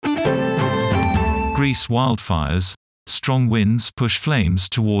Greece wildfires. Strong winds push flames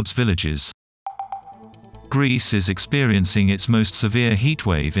towards villages. Greece is experiencing its most severe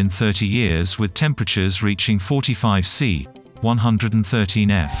heatwave in 30 years with temperatures reaching 45°C,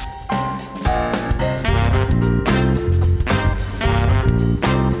 113°F.